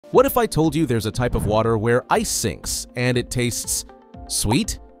What if I told you there's a type of water where ice sinks and it tastes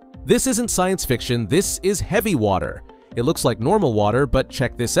sweet? This isn't science fiction, this is heavy water. It looks like normal water, but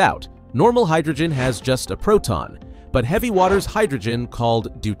check this out. Normal hydrogen has just a proton, but heavy water's hydrogen,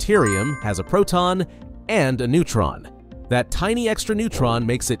 called deuterium, has a proton and a neutron. That tiny extra neutron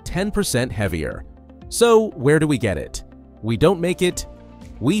makes it 10% heavier. So where do we get it? We don't make it,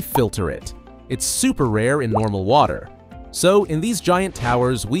 we filter it. It's super rare in normal water. So in these giant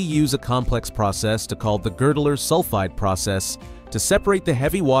towers, we use a complex process called the girdler sulfide process to separate the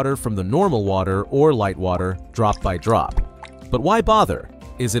heavy water from the normal water or light water, drop by drop. But why bother?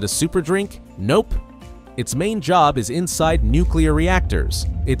 Is it a super drink? Nope. Its main job is inside nuclear reactors.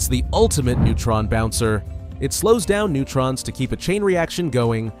 It's the ultimate neutron bouncer. It slows down neutrons to keep a chain reaction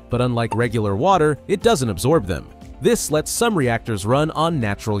going, but unlike regular water, it doesn't absorb them. This lets some reactors run on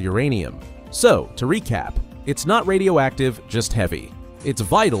natural uranium. So, to recap, it's not radioactive, just heavy. It's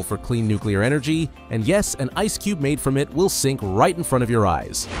vital for clean nuclear energy, and yes, an ice cube made from it will sink right in front of your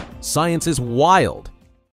eyes. Science is wild,